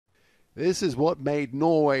This is what made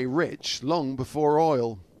Norway rich long before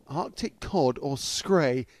oil. Arctic cod or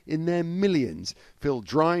scray in their millions fill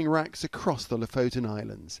drying racks across the Lofoten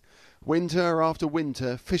Islands. Winter after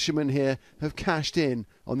winter, fishermen here have cashed in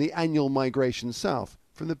on the annual migration south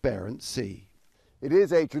from the Barents Sea. It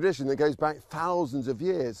is a tradition that goes back thousands of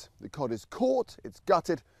years. The cod is caught, it's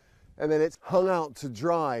gutted, and then it's hung out to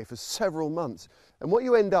dry for several months. And what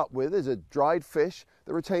you end up with is a dried fish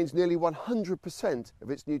that retains nearly 100% of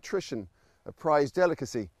its nutrition, a prized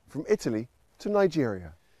delicacy from Italy to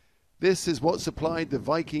Nigeria. This is what supplied the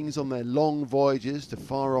Vikings on their long voyages to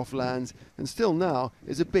far-off lands, and still now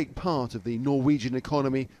is a big part of the Norwegian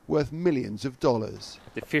economy, worth millions of dollars.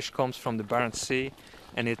 The fish comes from the Barents Sea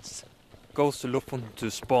and it goes to Lofoten to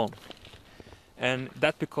spawn. And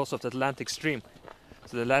that's because of the Atlantic Stream.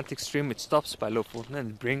 So the Atlantic Stream, it stops by Lofoten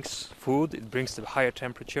and it brings food, it brings the higher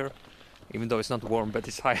temperature, even though it's not warm, but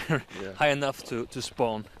it's higher, high enough to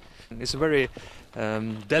spawn. And it's a very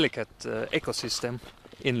delicate ecosystem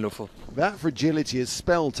in Lofoten. That fragility is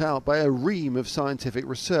spelt out by a ream of scientific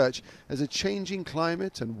research as a changing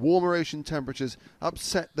climate and warmer ocean temperatures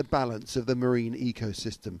upset the balance of the marine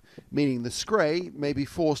ecosystem, meaning the scray may be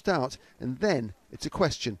forced out, and then it's a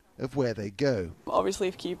question of where they go. Obviously,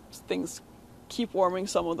 if things keep warming,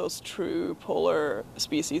 some of those true polar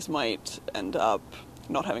species might end up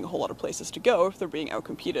not having a whole lot of places to go if they're being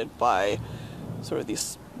outcompeted by sort of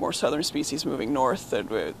these more southern species moving north. That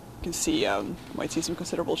we can see, might see some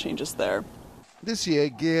considerable changes there. This year,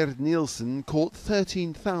 Gerd Nielsen caught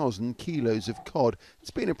 13,000 kilos of cod.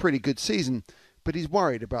 It's been a pretty good season, but he's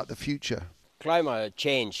worried about the future. Climate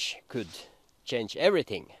change could change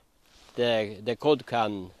everything. The cod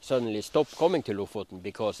can suddenly stop coming to Lofoten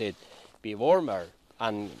because it be warmer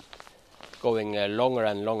and going longer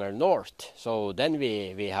and longer north. So then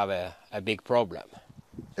we have a big problem.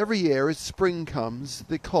 Every year as spring comes,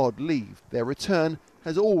 the cod leave. Their return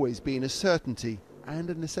has always been a certainty and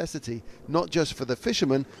a necessity, not just for the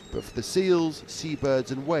fishermen, but for the seals,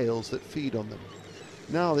 seabirds and whales that feed on them.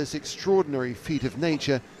 Now this extraordinary feat of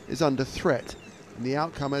nature is under threat, and the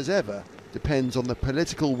outcome, as ever, depends on the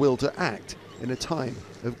political will to act in a time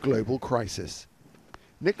of global crisis.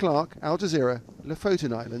 Nick Clark, Aljazeera,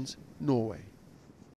 Lofoten Islands, Norway.